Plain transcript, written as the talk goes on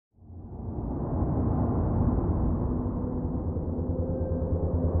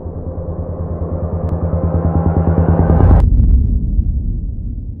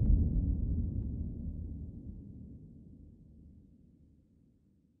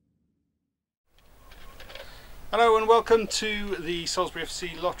Hello and welcome to the Salisbury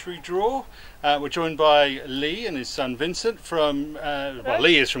FC lottery draw. We're joined by Lee and his son Vincent from, well,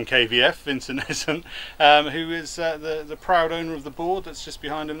 Lee is from KVF, Vincent isn't, who is the proud owner of the board that's just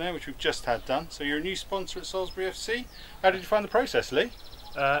behind him there, which we've just had done. So you're a new sponsor at Salisbury FC. How did you find the process, Lee?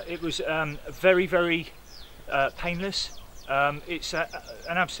 It was very, very painless. It's an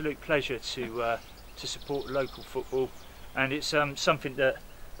absolute pleasure to support local football, and it's something that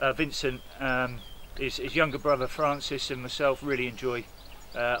Vincent, his younger brother Francis and myself really enjoy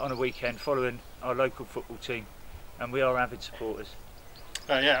on a weekend, following our local football team, and we are avid supporters.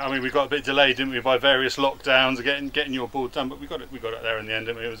 Yeah, I mean, we got a bit delayed, didn't we, by various lockdowns of getting your board done, but we got it there in the end,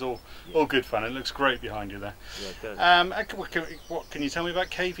 didn't we? It was all good fun. It looks great behind you there. Yeah, it does. What can you tell me about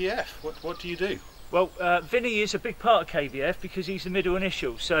KVF? What do you do? Well, Vinny is a big part of KVF because he's the middle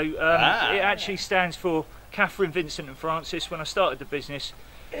initial, so it actually stands for Catherine, Vincent and Francis. When I started the business,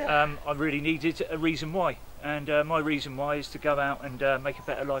 I really needed a reason why, and my reason why is to go out and make a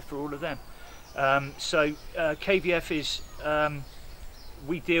better life for all of them. So KVF is,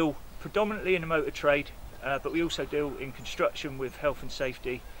 we deal predominantly in the motor trade, but we also deal in construction with health and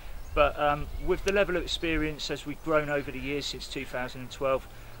safety. But with the level of experience as we've grown over the years since 2012,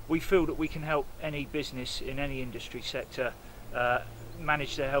 we feel that we can help any business in any industry sector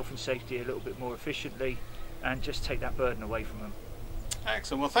manage their health and safety a little bit more efficiently and just take that burden away from them.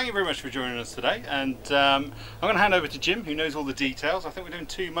 Excellent. Well, thank you very much for joining us today, and I'm going to hand over to Jim, who knows all the details. I think we're doing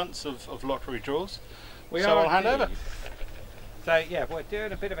 2 months of lottery draws, so I'll hand over. So yeah, we're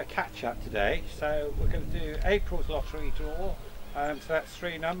doing a bit of a catch-up today. So we're going to do April's lottery draw. So that's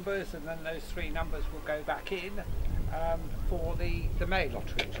 3 numbers, and then those 3 numbers will go back in for the May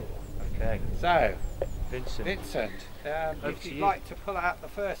lottery draw. Okay. So, Vincent, if you'd like to pull out the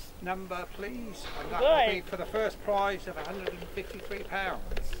first number, please, and that will be for the first prize of £153.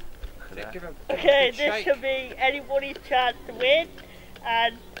 Okay, this will be anybody's chance to win,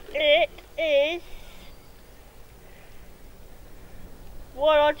 and it is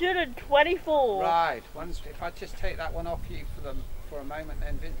 124. Right. If I just take that one off you for a moment,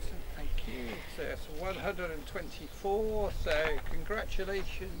 then Vincent. Thank you. So it's 124. So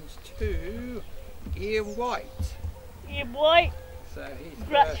congratulations to Ian White. Ian White. So he's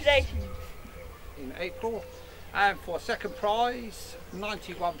congratulations in April. And for second prize,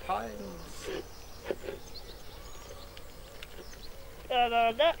 £91. And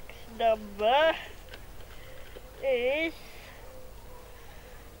our next number is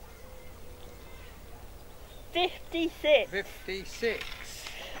 56. 56.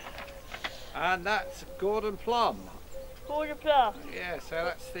 And that's Gordon Plum. Gordon Plum. Yeah, so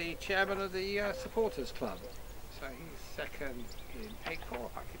that's the chairman of the supporters club. So he's second in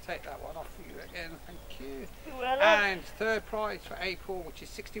April. If I could take that one off for you again, thank you. Well, and third prize for April, which is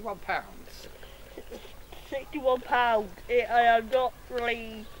 £61. £61. I am not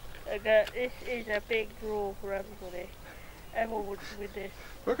really. This is a big draw for everybody. Everyone wants to win this.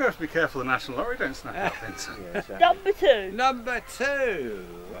 We're going to have to be careful of the National Lottery, don't snap up, Vincent. Yeah, exactly. Number 2. Number 2.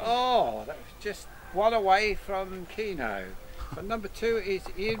 Oh, that was just one away from Keno. But number 2 is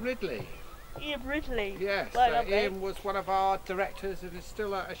Ian Ridley. Ian Ridley. Yes, Right, so Ian was one of our directors and is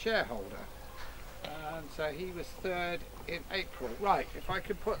still a shareholder. And so he was third in April. Right, if I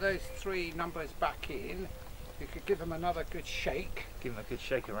could put those 3 numbers back in, you could give them another good shake. give him a good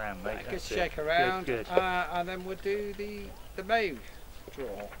shake around, mate. A good shake around. Good. And then we'll do the May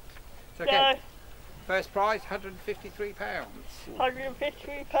draw. So again, first prize, £153.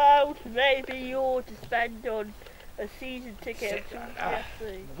 £153 maybe yours to spend on a season ticket.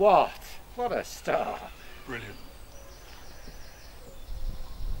 What a star. Brilliant.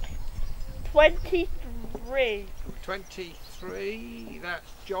 23. 23,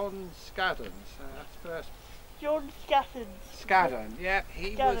 that's John Scadden. So that's first. John Scadden. Scadden, yeah,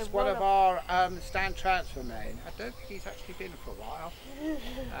 he was one of our stand transfer men. I don't think he's actually been for a while.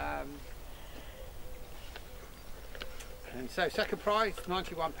 And so second prize,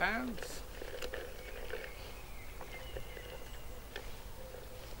 £91.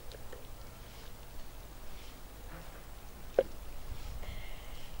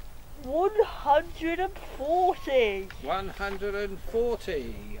 £140.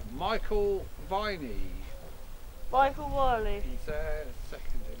 140, Michael Viney. Michael Wiley. He's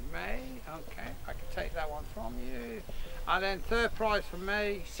second in May. Okay, I can take that one from you. And then third prize for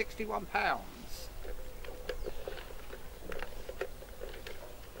May, £61.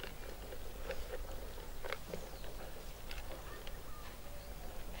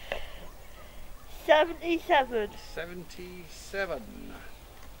 £77. 77.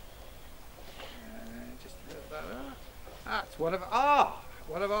 Just a bit of that. That's one of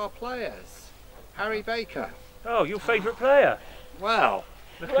our players, Harry Baker. Oh, your favourite player? Well,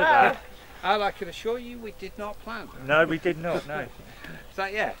 Look Wow. at that. and I can assure you we did not plan. No, we did not, no. So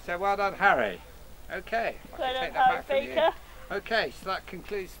yeah, so well done, Harry. Okay, I Well can done, take that Harry back from you. Baker. Okay, so that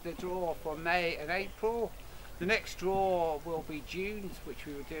concludes the draw for May and April. The next draw will be June's, which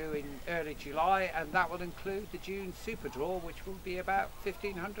we will do in early July, and that will include the June Super Draw, which will be about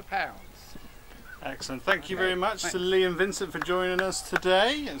 £1,500. Excellent. Thank you very much Thanks. to Lee and Vincent for joining us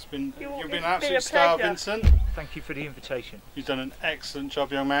today. You've been It's an been absolute a star, pleasure. Vincent. Thank you for the invitation. You've done an excellent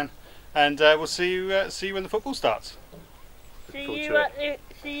job, young man. And we'll see you when the football starts. See forward you to at the,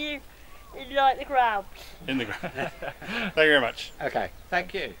 see you in like the grounds. In the ground. Thank you very much. Okay,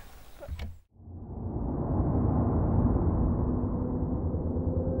 thank you.